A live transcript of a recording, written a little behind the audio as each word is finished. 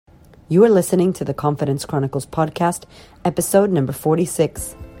You are listening to the Confidence Chronicles podcast, episode number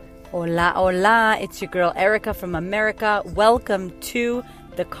 46. Hola, hola. It's your girl Erica from America. Welcome to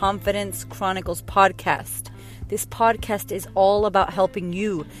the Confidence Chronicles podcast. This podcast is all about helping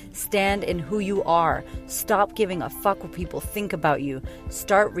you stand in who you are. Stop giving a fuck what people think about you.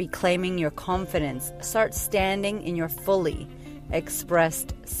 Start reclaiming your confidence. Start standing in your fully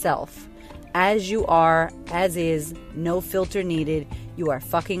expressed self. As you are, as is, no filter needed. You are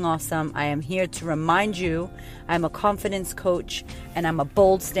fucking awesome. I am here to remind you I'm a confidence coach and I'm a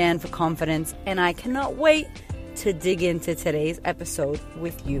bold stand for confidence, and I cannot wait to dig into today's episode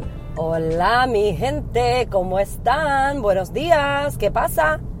with you. Hola, mi gente, ¿cómo están? Buenos días, ¿qué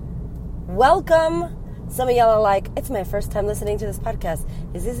pasa? Welcome. Some of y'all are like, it's my first time listening to this podcast.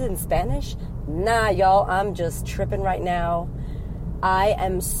 Is this in Spanish? Nah, y'all, I'm just tripping right now. I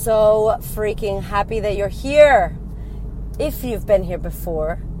am so freaking happy that you're here. If you've been here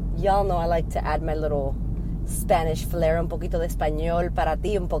before, y'all know I like to add my little Spanish flair, un poquito de español para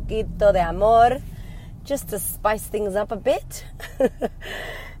ti, un poquito de amor, just to spice things up a bit.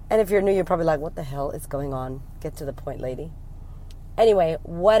 And if you're new, you're probably like, what the hell is going on? Get to the point, lady. Anyway,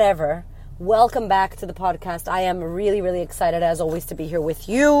 whatever. Welcome back to the podcast. I am really, really excited, as always, to be here with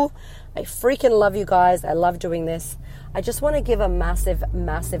you. I freaking love you guys. I love doing this. I just want to give a massive,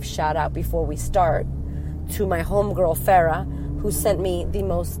 massive shout out before we start to my homegirl, Farah, who sent me the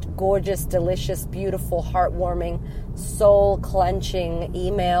most gorgeous, delicious, beautiful, heartwarming, soul-clenching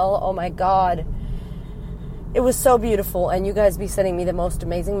email. Oh my God. It was so beautiful, and you guys be sending me the most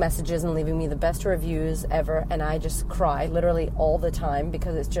amazing messages and leaving me the best reviews ever, and I just cry literally all the time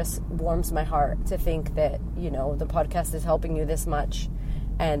because it just warms my heart to think that, you know, the podcast is helping you this much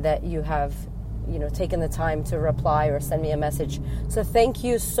and that you have, you know, taken the time to reply or send me a message. So thank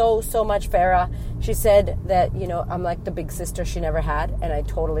you so, so much, Farah. She said that, you know, I'm like the big sister she never had, and I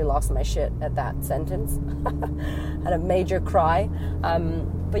totally lost my shit at that sentence. Had a major cry.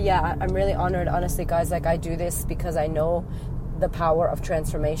 But yeah, I'm really honored, honestly, guys. Like, I do this because I know the power of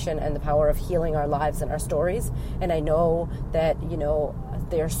transformation and the power of healing our lives and our stories. And I know that, you know,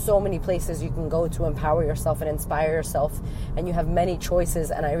 there are so many places you can go to empower yourself and inspire yourself. And you have many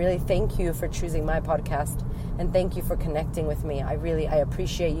choices. And I really thank you for choosing my podcast. And thank you for connecting with me. I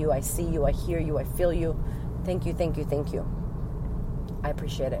appreciate you. I see you. I hear you. I feel you. Thank you, thank you, thank you. I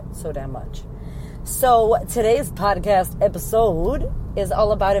appreciate it so damn much. So today's podcast episode is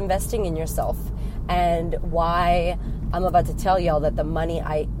all about investing in yourself, and why I'm about to tell y'all that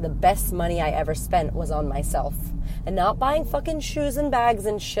the best money I ever spent was on myself, and not buying fucking shoes and bags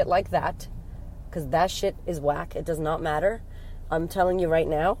and shit like that, because that shit is whack. It does not matter. I'm telling you right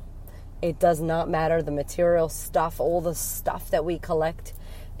now, it does not matter. The material stuff, all the stuff that we collect,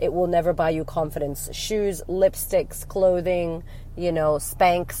 it will never buy you confidence. Shoes, lipsticks, clothing, you know,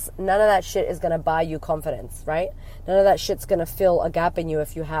 Spanx, none of that shit is going to buy you confidence, right? None of that shit's going to fill a gap in you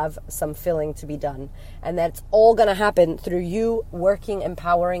if you have some filling to be done. And that's all going to happen through you working,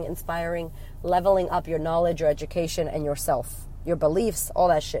 empowering, inspiring, leveling up your knowledge, your education, and yourself, your beliefs, all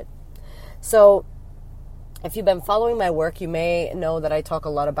that shit. So if you've been following my work, you may know that I talk a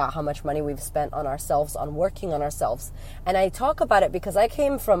lot about how much money we've spent on ourselves, on working on ourselves. And I talk about it because I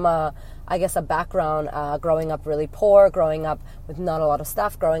came from, a background growing up really poor, growing up with not a lot of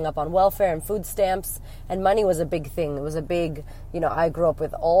stuff, growing up on welfare and food stamps. And money was a big thing. It was a big, you know, I grew up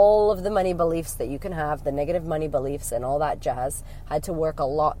with all of the money beliefs that you can have, the negative money beliefs and all that jazz. I had to work a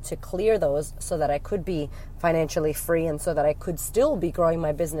lot to clear those so that I could be financially free and so that I could still be growing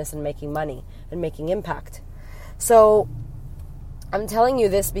my business and making money and making impact. So I'm telling you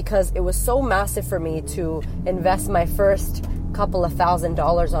this because it was so massive for me to invest my first couple of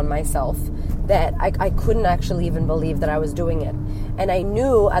 $1,000s on myself that I couldn't actually even believe that I was doing it. And I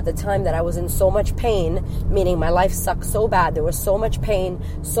knew at the time that I was in so much pain, meaning my life sucked so bad. There was so much pain,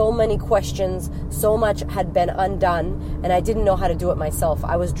 so many questions, so much had been undone, and I didn't know how to do it myself.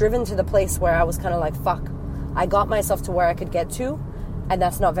 I was driven to the place where I was kind of like, fuck, I got myself to where I could get to, and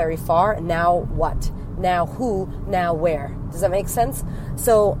that's not very far. Now what? Now who? Now where? Does that make sense?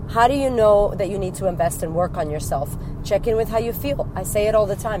 So how do you know that you need to invest and work on yourself? Check in with how you feel. I say it all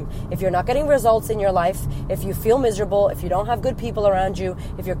the time. If you're not getting results in your life, if you feel miserable, if you don't have good people around you,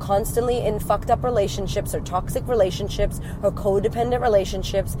 if you're constantly in fucked up relationships or toxic relationships or codependent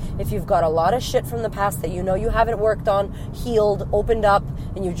relationships, if you've got a lot of shit from the past that you know you haven't worked on, healed, opened up,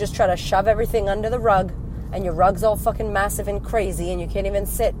 and you just try to shove everything under the rug, and your rug's all fucking massive and crazy and you can't even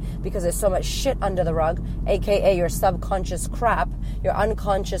sit because there's so much shit under the rug, aka your subconscious crap, your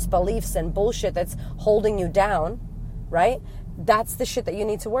unconscious beliefs and bullshit that's holding you down, right? that's the shit that you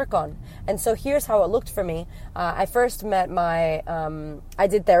need to work on. And so here's how it looked for me. I first met I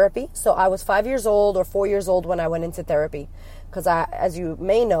did therapy. So I was 5 years old or 4 years old when I went into therapy. Because as you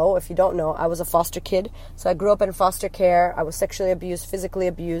may know, if you don't know, I was a foster kid. So I grew up in foster care. I was sexually abused, physically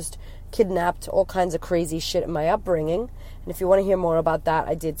abused, kidnapped, all kinds of crazy shit in my upbringing. And if you want to hear more about that,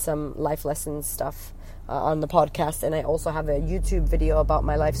 I did some life lessons stuff on the podcast. And I also have a YouTube video about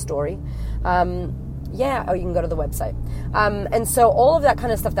my life story. Or you can go to the website. And so all of that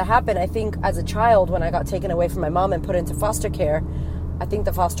kind of stuff that happened, I think as a child, when I got taken away from my mom and put into foster care, I think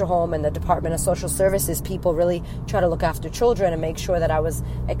the foster home and the Department of Social Services people really try to look after children and make sure that I was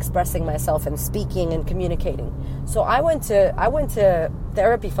expressing myself and speaking and communicating. So I went to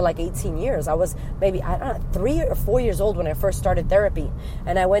therapy for like 18 years. I was maybe, 3 or 4 years old when I first started therapy.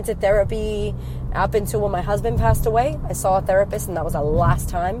 And I went to therapy up until when my husband passed away. I saw a therapist, and that was the last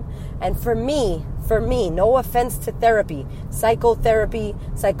time. And for me, no offense to therapy, psychotherapy,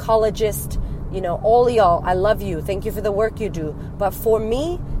 psychologist, all of y'all, I love you. Thank you for the work you do. But for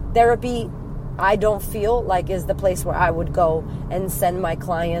me, therapy, I don't feel like is the place where I would go and send my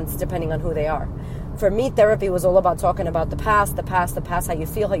clients, depending on who they are. For me, therapy was all about talking about the past, how you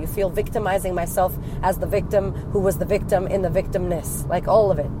feel, victimizing myself as the victim who was the victim in the victimness, like all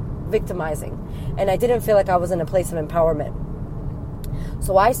of it, victimizing. And I didn't feel like I was in a place of empowerment.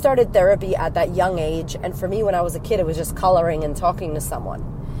 So I started therapy at that young age. And for me, when I was a kid, it was just coloring and talking to someone.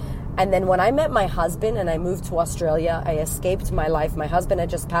 And then when I met my husband and I moved to Australia, I escaped my life. My husband had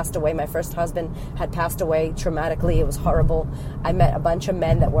just passed away. My first husband had passed away traumatically. It was horrible. I met a bunch of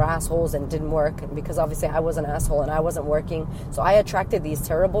men that were assholes and didn't work because obviously I was an asshole and I wasn't working. So I attracted these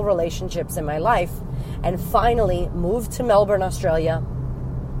terrible relationships in my life and finally moved to Melbourne, Australia.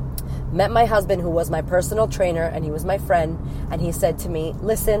 Met my husband, who was my personal trainer, and he was my friend. And he said to me,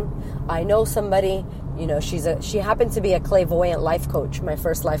 listen, I know somebody, she happened to be a clairvoyant life coach, my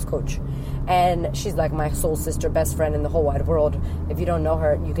first life coach. And she's like my soul sister, best friend in the whole wide world. If you don't know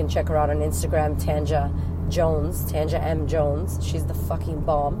her, you can check her out on Instagram, Tanja M. Jones. She's the fucking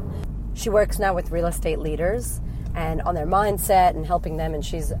bomb. She works now with real estate leaders and on their mindset and helping them, and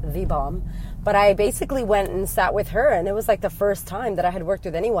she's the bomb. But I basically went and sat with her, and it was like the first time that I had worked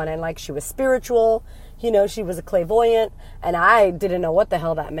with anyone. And like, she was spiritual, she was a clairvoyant, and I didn't know what the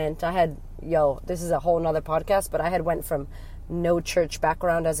hell that meant. This is a whole nother podcast, but I had went from no church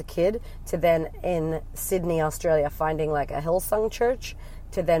background as a kid to then in Sydney, Australia, finding like a Hillsong church,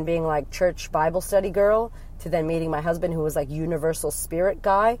 to then being like church Bible study girl, to then meeting my husband, who was like universal spirit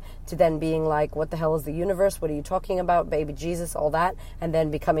guy, to then being like, what the hell is the universe? What are you talking about? Baby Jesus, all that. And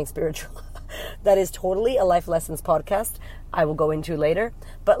then becoming spiritual. That is totally a life lessons podcast I will go into later.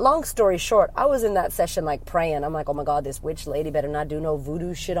 But long story short, I was in that session like praying. I'm like, oh my God, this witch lady better not do no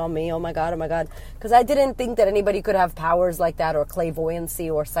voodoo shit on me. Oh my God. Because I didn't think that anybody could have powers like that, or clairvoyancy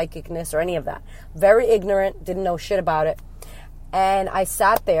or psychicness or any of that. Very ignorant, didn't know shit about it. And I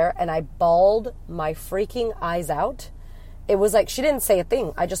sat there and I bawled my freaking eyes out. It was like, she didn't say a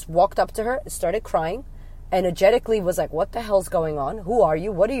thing. I just walked up to her, started crying, energetically was like, what the hell's going on? Who are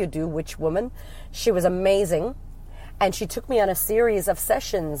you? What do you do? Which woman? She was amazing. And she took me on a series of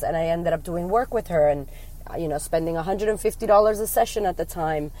sessions, and I ended up doing work with her and, spending $150 a session at the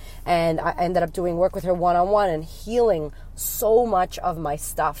time. And I ended up doing work with her one-on-one and healing so much of my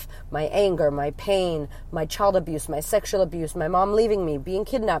stuff, my anger, my pain, my child abuse, my sexual abuse, my mom leaving me, being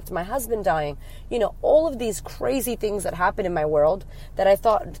kidnapped, my husband dying, all of these crazy things that happened in my world that I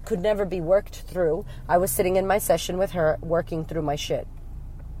thought could never be worked through. I was sitting in my session with her, working through my shit.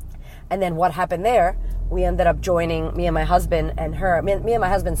 And then what happened there, we ended up joining, me and my husband and her. Me and my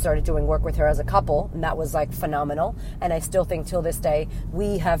husband started doing work with her as a couple, and that was like phenomenal. And I still think till this day,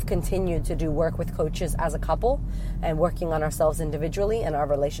 we have continued to do work with coaches as a couple and working on ourselves individually. And our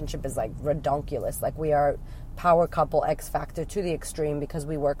relationship is like redonkulous. Like, we are power couple X factor to the extreme because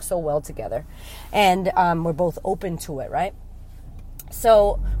we work so well together. And we're both open to it, right?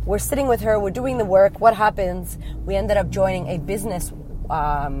 So we're sitting with her, we're doing the work. What happens? We ended up joining a business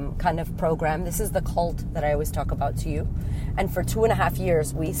kind of program. This is the cult that I always talk about to you. And for 2.5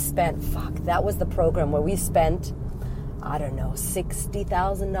 years, we spent, that was the program where we spent,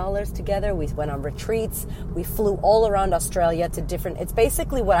 $60,000 together. We went on retreats. We flew all around Australia to different, it's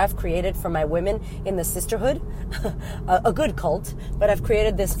basically what I've created for my women in the sisterhood, a good cult, but I've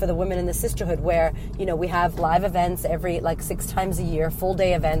created this for the women in the sisterhood where, we have live events every 6 times a year, full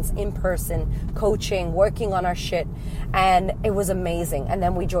day events, in person, coaching, working on our shit. And it was amazing. And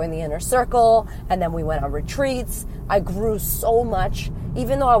then we joined the inner circle, and then we went on retreats. I grew so much,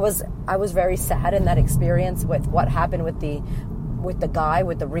 even though I was very sad in that experience with what happened with the with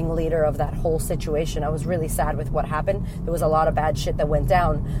the ringleader of that whole situation. I was really sad with what happened. There was a lot of bad shit that went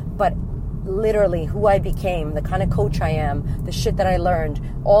down, but literally who I became, the kind of coach I am, the shit that I learned,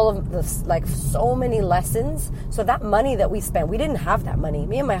 all of this, like so many lessons. So that money that we spent, we didn't have that money.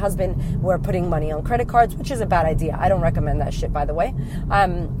 Me and my husband were putting money on credit cards, which is a bad idea. I don't recommend that shit, by the way.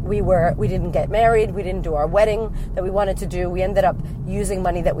 We didn't get married. We didn't do our wedding that we wanted to do. We ended up using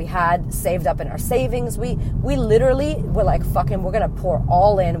money that we had saved up in our savings. We literally were like, fucking, we're going to pour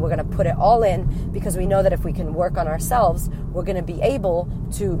all in. We're going to put it all in because we know that if we can work on ourselves, we're going to be able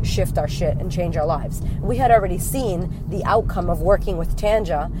to shift our shit and change our lives. We had already seen the outcome of working with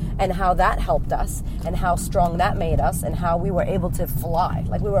Tanja and how that helped us and how strong that made us and how we were able to fly,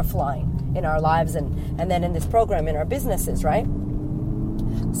 like we were flying in our lives and then in this program in our businesses, right?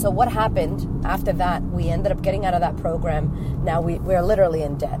 So what happened after that, we ended up getting out of that program. Now we're literally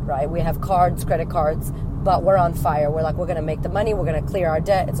in debt, right? We have cards, credit cards, but we're on fire. We're like, we're going to make the money. We're going to clear our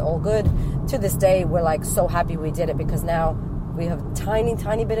debt. It's all good. To this day, we're like so happy we did it because now we have a tiny,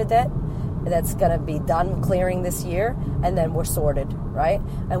 tiny bit of debt that's going to be done clearing this year, and then we're sorted, right?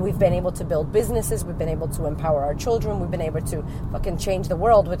 And we've been able to build businesses. We've been able to empower our children. We've been able to fucking change the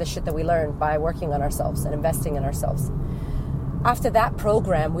world with the shit that we learned by working on ourselves and investing in ourselves. After that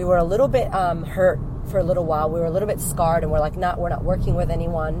program, we were a little bit hurt for a little while. We were a little bit scarred, and we're like, we're not working with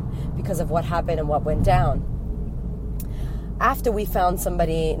anyone because of what happened and what went down. After we found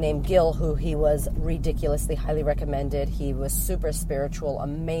somebody named Gil, who he was ridiculously highly recommended. He was super spiritual,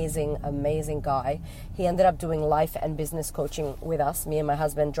 amazing, amazing guy. He ended up doing life and business coaching with us. Me and my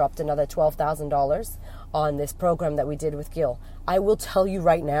husband dropped another $12,000 on this program that we did with Gil. I will tell you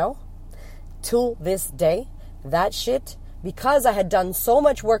right now, till this day, that shit, because I had done so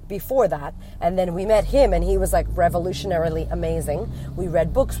much work before that, and then we met him and he was like revolutionarily amazing. We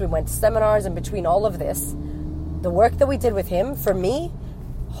read books, we went to seminars, and between all of this, the work that we did with him, for me,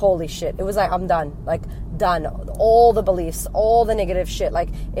 holy shit. It was like, I'm done. Like, done. All the beliefs, all the negative shit. Like,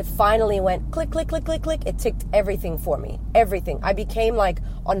 it finally went click, click, click, click, click. It ticked everything for me. Everything. I became like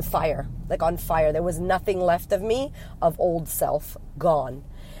on fire. Like on fire. There was nothing left of me, of old self, gone.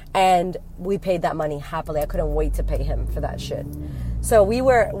 And we paid that money happily. I couldn't wait to pay him for that shit. So we've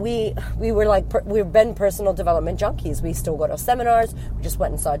been personal development junkies. We still go to seminars. We just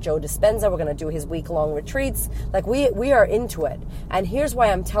went and saw Joe Dispenza. We're going to do his week-long retreats. Like we are into it. And here's why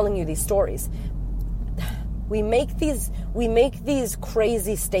I'm telling you these stories. We make these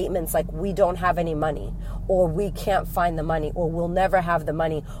crazy statements like we don't have any money, or we can't find the money, or we'll never have the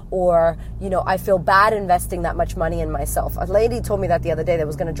money, or, I feel bad investing that much money in myself. A lady told me that the other day that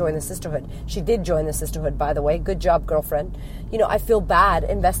was going to join the sisterhood. She did join the sisterhood, by the way. Good job, girlfriend. I feel bad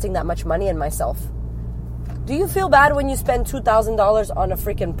investing that much money in myself. Do you feel bad when you spend $2,000 on a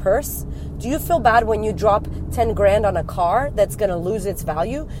freaking purse? Do you feel bad when you drop 10 grand on a car that's going to lose its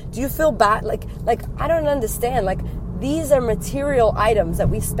value? Do you feel bad? Like I don't understand. Like, these are material items that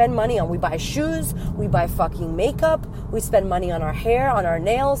we spend money on. We buy shoes, we buy fucking makeup, we spend money on our hair, on our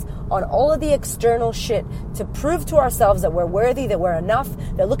nails, on all of the external shit to prove to ourselves that we're worthy, that we're enough,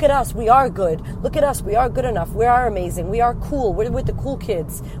 that look at us, we are good. Look at us, we are good enough. We are amazing. We are cool. We're with the cool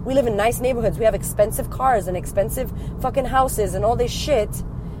kids. We live in nice neighborhoods. We have expensive cars and expensive fucking houses and all this shit.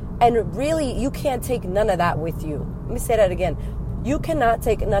 And really, you can't take none of that with you. Let me say that again. You cannot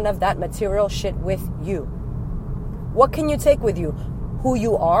take none of that material shit with you. What can you take with you? Who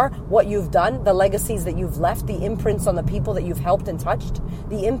you are, what you've done, the legacies that you've left, the imprints on the people that you've helped and touched,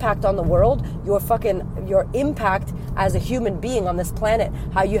 the impact on the world, your impact as a human being on this planet,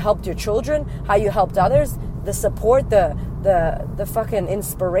 how you helped your children, how you helped others, the support, the fucking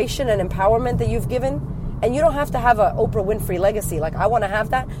inspiration and empowerment that you've given. And you don't have to have a Oprah Winfrey legacy. Like, I want to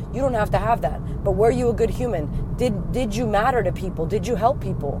have that. You don't have to have that. But were you a good human? Did you matter to people? Did you help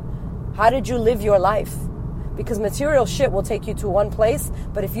people? How did you live your life? Because material shit will take you to one place,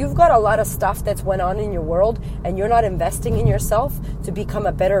 but if you've got a lot of stuff that's went on in your world and you're not investing in yourself to become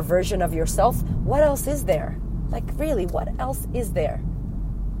a better version of yourself, what else is there? Like, really, what else is there?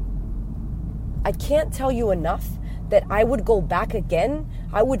 I can't tell you enough that I would go back again.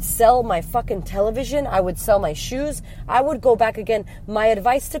 I would sell my fucking television. I would sell my shoes. I would go back again. My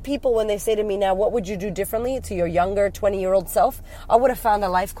advice to people when they say to me now, what would you do differently to your younger 20-year-old self? I would have found a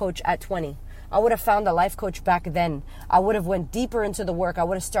life coach at 20. I would have found a life coach back then. I would have went deeper into the work. I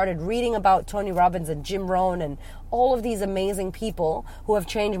would have started reading about Tony Robbins and Jim Rohn and all of these amazing people who have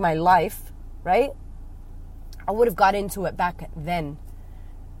changed my life, right? I would have got into it back then.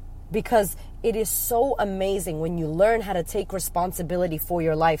 Because it is so amazing when you learn how to take responsibility for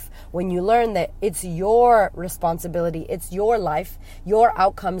your life, when you learn that it's your responsibility, it's your life, your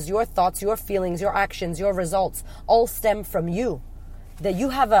outcomes, your thoughts, your feelings, your actions, your results all stem from you. that you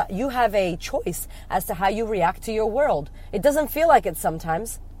have a choice as to how you react to your world. It doesn't feel like it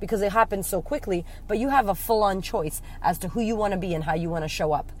sometimes because it happens so quickly, but you have a full-on choice as to who you want to be and how you want to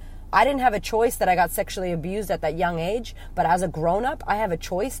show up. I didn't have a choice that I got sexually abused at that young age, but as a grown-up, I have a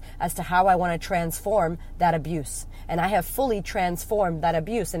choice as to how I want to transform that abuse. And I have fully transformed that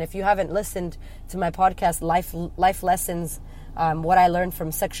abuse. And if you haven't listened to my podcast, Life Lessons, what I learned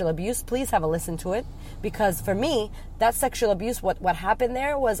from sexual abuse, please have a listen to it. Because for me, that sexual abuse, what happened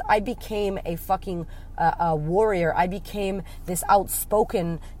there was I became a fucking a warrior. I became this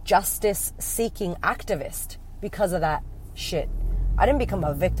outspoken, justice-seeking activist because of that shit. I didn't become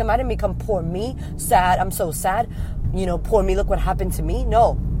a victim. I didn't become poor me, sad, I'm so sad. Poor me, look what happened to me.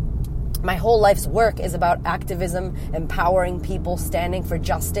 No. My whole life's work is about activism, empowering people, standing for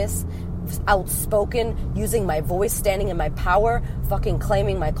justice, outspoken, using my voice, standing in my power, fucking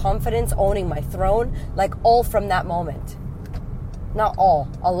claiming my confidence, owning my throne, like all from that moment. Not all,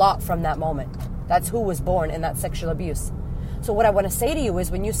 a lot from that moment. That's who was born in that sexual abuse. So what I want to say to you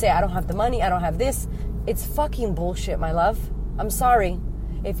is when you say, I don't have the money, I don't have this, it's fucking bullshit, my love. I'm sorry.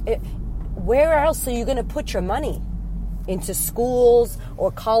 Where else are you going to put your money? Into schools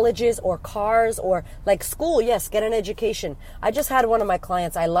or colleges or cars or like school? Yes, get an education. I just had one of my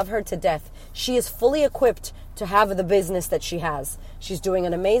clients. I love her to death. She is fully equipped to have the business that she has. She's doing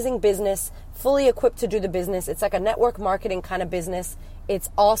an amazing business, fully equipped to do the business. It's like a network marketing kind of business. It's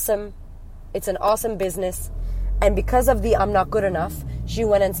awesome. It's an awesome business. And because of the I'm not good enough, she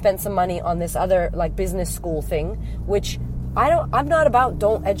went and spent some money on this other like business school thing, which I'm not about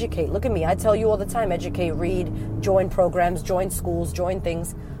don't educate. Look at me. I tell you all the time, educate, read, join programs, join schools, join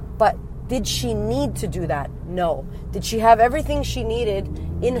things. But did she need to do that? No. Did she have everything she needed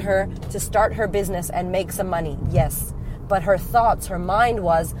in her to start her business and make some money? Yes. But her thoughts, her mind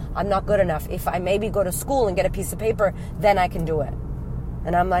was, I'm not good enough. If I maybe go to school and get a piece of paper, then I can do it.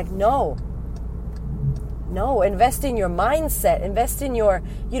 And I'm like, no, invest in your mindset. Invest in your,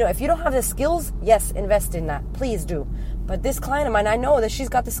 if you don't have the skills, yes, invest in that. Please do. But this client of mine, I know that she's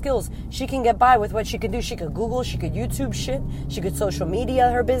got the skills. She can get by with what she could do. She could Google, she could YouTube shit, she could social media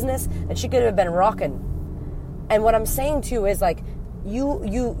her business, and she could have been rocking. And what I'm saying to you is like, you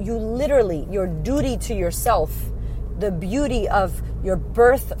literally, your duty to yourself, the beauty of your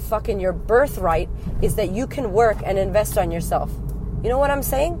birthright is that you can work and invest on yourself. You know what I'm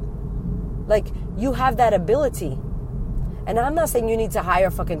saying? Like, you have that ability. And I'm not saying you need to hire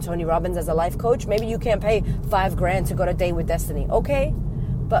fucking Tony Robbins as a life coach. Maybe you can't pay $5,000 to go to Date with Destiny. Okay,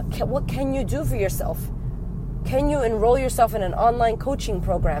 but what can you do for yourself? Can you enroll yourself in an online coaching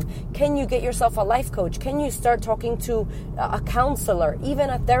program? Can you get yourself a life coach? Can you start talking to a counselor,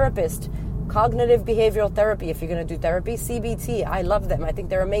 even a therapist? Cognitive behavioral therapy, if you're going to do therapy. CBT, I love them. I think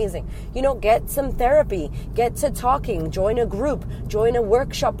they're amazing. Get some therapy. Get to talking. Join a group. Join a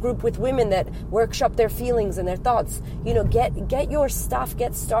workshop group with women that workshop their feelings and their thoughts. Get your stuff.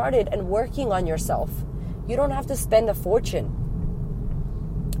 Get started and working on yourself. You don't have to spend a fortune.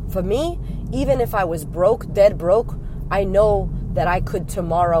 For me, even if I was broke, dead broke, I know that I could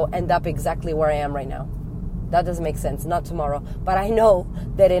tomorrow end up exactly where I am right now. That doesn't make sense, not tomorrow. But I know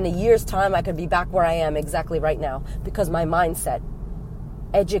that in a year's time, I could be back where I am exactly right now because my mindset,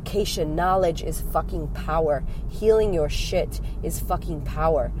 education, knowledge is fucking power. Healing your shit is fucking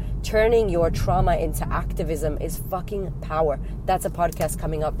power. Turning your trauma into activism is fucking power. That's a podcast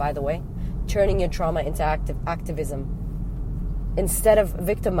coming up, by the way. Turning your trauma into activism. Instead of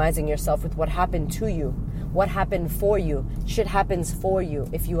victimizing yourself with what happened to you, what happened for you, shit happens for you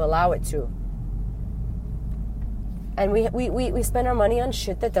if you allow it to. And we spend our money on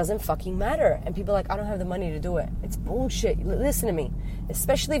shit that doesn't fucking matter. And people are like, I don't have the money to do it. It's bullshit. Listen to me.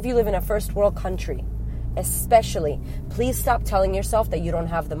 Especially if you live in a first world country. Especially. Please stop telling yourself that you don't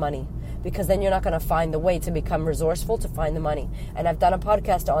have the money. Because then you're not going to find the way to become resourceful to find the money. And I've done a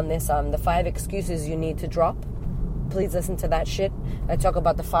podcast on this, the 5 excuses you need to drop. Please listen to that shit. I talk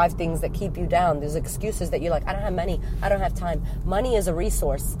about the 5 things that keep you down. There's excuses that you're like, I don't have money. I don't have time. Money is a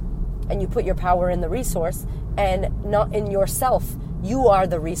resource. And you put your power in the resource and not in yourself. You are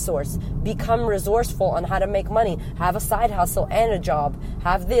the resource. Become resourceful on how to make money. Have a side hustle and a job.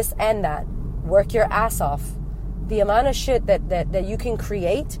 Have this and that. Work your ass off. The amount of shit that you can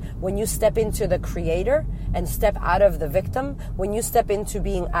create when you step into the creator and step out of the victim, when you step into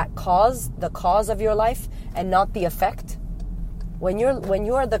being the cause of your life and not the effect. When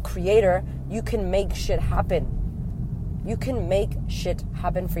you are the creator, you can make shit happen. You can make shit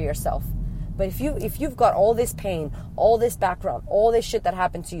happen for yourself. But if you've got all this pain, all this background, all this shit that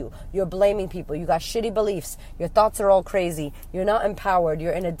happened to you, you're blaming people, you got shitty beliefs, your thoughts are all crazy, you're not empowered,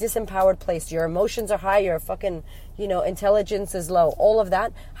 you're in a disempowered place, your emotions are high, your fucking, intelligence is low, all of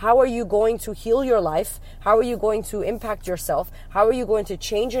that, how are you going to heal your life? How are you going to impact yourself? How are you going to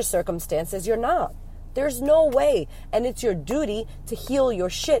change your circumstances? You're not. There's no way. And it's your duty to heal your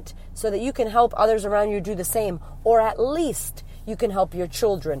shit so that you can help others around you do the same, or at least you can help your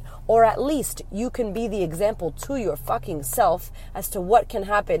children, or at least you can be the example to your fucking self as to what can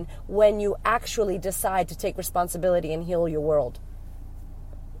happen when you actually decide to take responsibility and heal your world.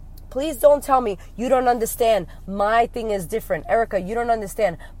 Please don't tell me you don't understand. My thing is different. Erica, you don't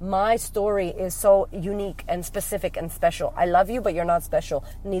understand. My story is so unique and specific and special. I love you, but you're not special.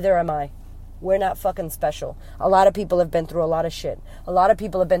 Neither am I. We're not fucking special. A lot of people have been through a lot of shit. A lot of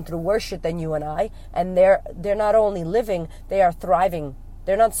people have been through worse shit than you and I, and they're not only living, they are thriving.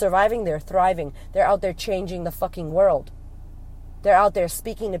 They're not surviving, they're thriving. They're out there changing the fucking world. They're out there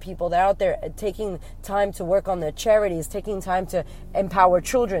speaking to people. They're out there taking time to work on their charities, taking time to empower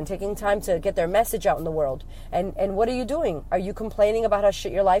children, taking time to get their message out in the world. And what are you doing? Are you complaining about how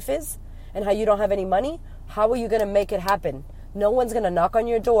shit your life is and how you don't have any money? How are you going to make it happen? No one's going to knock on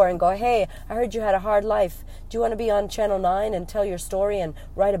your door and go, hey, I heard you had a hard life. Do you want to be on Channel 9 and tell your story and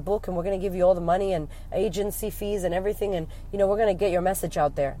write a book, and we're going to give you all the money and agency fees and everything, and, we're going to get your message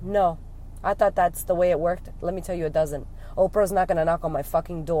out there. No. I thought that's the way it worked. Let me tell you, it doesn't. Oprah's not going to knock on my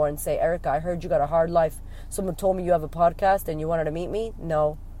fucking door and say, Erica, I heard you got a hard life. Someone told me you have a podcast and you wanted to meet me.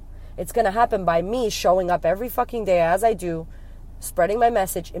 No. It's going to happen by me showing up every fucking day as I do, spreading my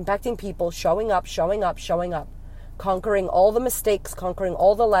message, impacting people, showing up. Conquering all the mistakes, conquering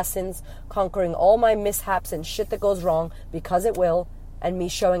all the lessons, conquering all my mishaps and shit that goes wrong, because it will, and me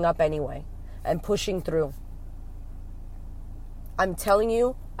showing up anyway and pushing through. I'm telling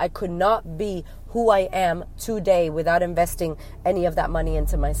you, I could not be who I am today without investing any of that money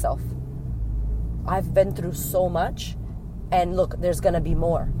into myself. I've been through so much, and look, there's going to be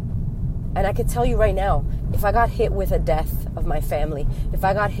more. And I could tell you right now, if I got hit with a death of my family, if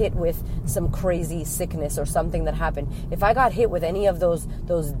I got hit with some crazy sickness or something that happened, if I got hit with any of those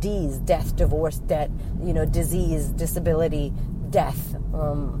D's, death, divorce, debt, disease, disability, death,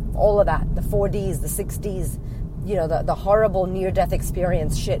 all of that, the 4 D's, the 6 D's, the horrible near-death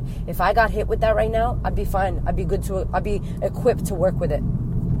experience shit. If I got hit with that right now, I'd be fine. I'd be equipped to work with it.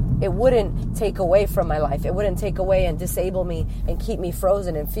 It wouldn't take away from my life. It wouldn't take away and disable me and keep me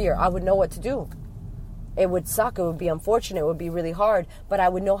frozen in fear. I would know what to do. It would suck. It would be unfortunate. It would be really hard. But I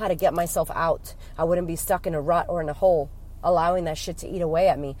would know how to get myself out. I wouldn't be stuck in a rut or in a hole, allowing that shit to eat away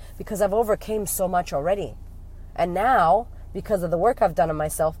at me, because I've overcame so much already. And now, because of the work I've done on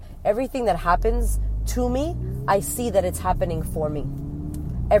myself, everything that happens to me, I see that it's happening for me.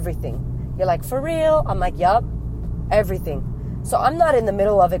 Everything. You're like, for real? I'm like, yup. Everything. So I'm not in the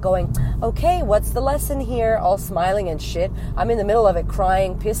middle of it going, okay, what's the lesson here? All smiling and shit. I'm in the middle of it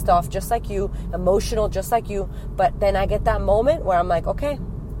crying, pissed off, just like you, emotional, just like you. But then I get that moment where I'm like, okay,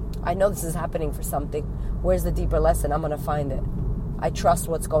 I know this is happening for something. Where's the deeper lesson? I'm going to find it. I trust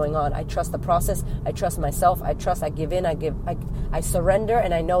what's going on. I trust the process. I trust myself. I give in. I surrender,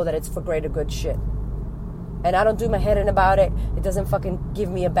 and I know that it's for greater good shit. And I don't do my head in about it. It doesn't fucking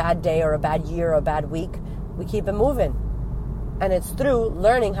give me a bad day or a bad year or a bad week. We keep it moving. And it's through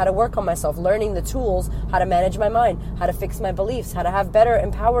learning how to work on myself, learning the tools, how to manage my mind, how to fix my beliefs, how to have better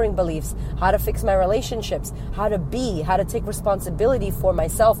empowering beliefs, how to fix my relationships, how to take responsibility for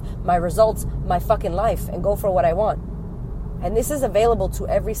myself, my results, my fucking life, and go for what I want. And this is available to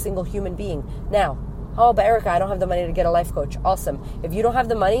every single human being. Now, oh, but Erica, I don't have the money to get a life coach. Awesome. If you don't have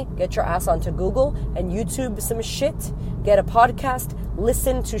the money, get your ass onto Google and YouTube some shit, get a podcast,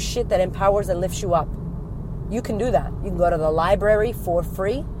 listen to shit that empowers and lifts you up. You can do that. You can go to the library for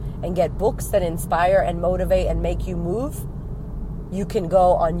free and get books that inspire and motivate and make you move. You can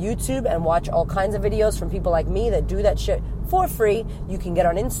go on YouTube and watch all kinds of videos from people like me that do that shit for free. You can get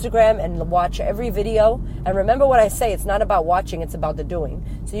on Instagram and watch every video. And remember what I say, it's not about watching, it's about the doing.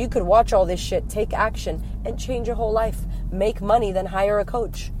 So you could watch all this shit, take action, and change your whole life. Make money, then hire a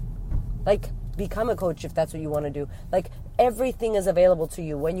coach. Like, become a coach if that's what you want to do. Like, everything is available to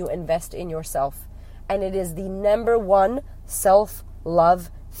you when you invest in yourself. And it is the number one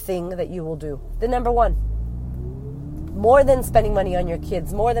self-love thing that you will do. The number one. More than spending money on your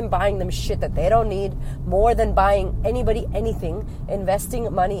kids, more than buying them shit that they don't need, more than buying anybody anything,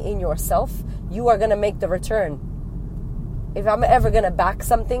 investing money in yourself, you are going to make the return. If I'm ever going to back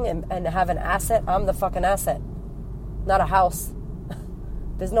something and have an asset, I'm the fucking asset, not a house.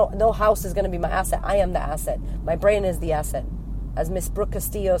 There's no house is going to be my asset. I am the asset. My brain is the asset. As Miss Brooke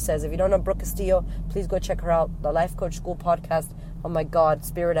Castillo says, if you don't know Brooke Castillo, please go check her out. The Life Coach School podcast. Oh my God,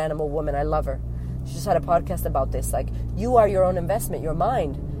 spirit animal woman. I love her. She just had a podcast about this. Like, you are your own investment, your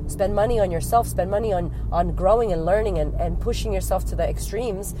mind. Spend money on yourself. Spend money on growing and learning and pushing yourself to the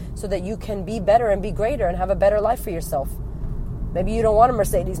extremes so that you can be better and be greater and have a better life for yourself. Maybe you don't want a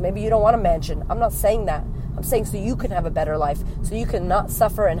Mercedes. Maybe you don't want a mansion. I'm not saying that. I'm saying so you can have a better life, so you can not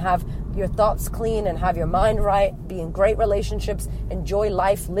suffer and have your thoughts clean and have your mind right, be in great relationships, enjoy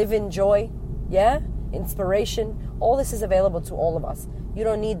life, live in joy, yeah? Inspiration. All this is available to all of us. You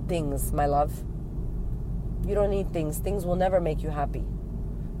don't need things, my love. You don't need things. Things will never make you happy.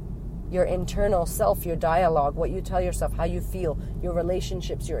 Your internal self, your dialogue, what you tell yourself, how you feel, your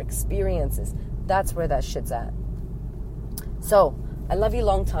relationships, your experiences, that's where that shit's at. So, I love you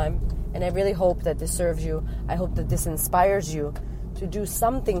long time, and I really hope that this serves you. I hope that this inspires you to do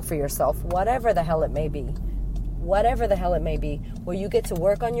something for yourself, whatever the hell it may be. Whatever the hell it may be, where you get to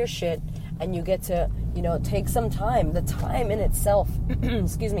work on your shit and you get to, take some time. The time in itself,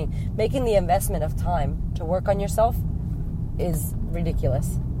 excuse me, making the investment of time to work on yourself is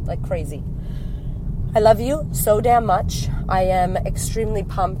ridiculous, like crazy. I love you so damn much. I am extremely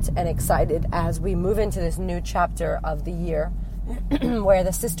pumped and excited as we move into this new chapter of the year where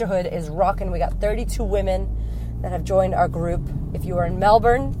the sisterhood is rocking. We got 32 women that have joined our group. If you are in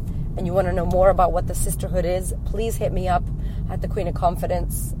Melbourne and you want to know more about what the sisterhood is, please hit me up at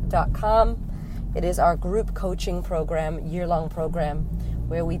thequeenofconfidence.com. It is our group coaching program, year-long program,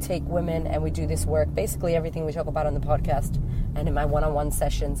 where we take women and we do this work, basically everything we talk about on the podcast and in my one-on-one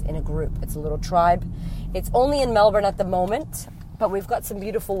sessions in a group. It's a little tribe. It's only in Melbourne at the moment, but we've got some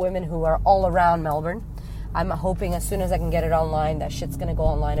beautiful women who are all around Melbourne. I'm hoping as soon as I can get it online, that shit's going to go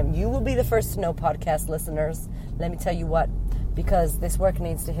online. And you will be the first to know, podcast listeners. Let me tell you what, because this work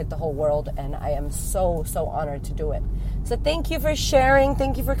needs to hit the whole world, and I am so, so honored to do it. So thank you for sharing.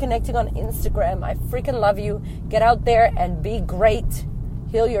 Thank you for connecting on Instagram. I freaking love you. Get out there and be great.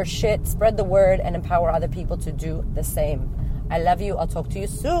 Heal your shit, spread the word, and empower other people to do the same. I love you. I'll talk to you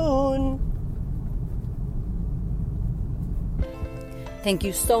soon. Thank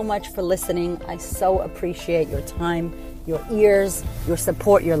you so much for listening. I so appreciate your time, your ears, your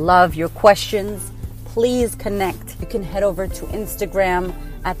support, your love, your questions. Please connect. You can head over to Instagram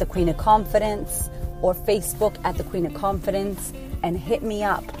at The Queen of Confidence or Facebook at The Queen of Confidence and hit me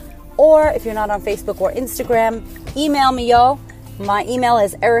up. Or if you're not on Facebook or Instagram, email me, y'all. My email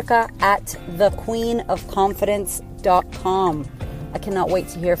is erica@thequeenofconfidence.com. I cannot wait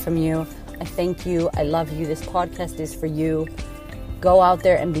to hear from you. I thank you. I love you. This podcast is for you. Go out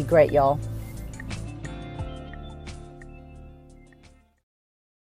there and be great, y'all.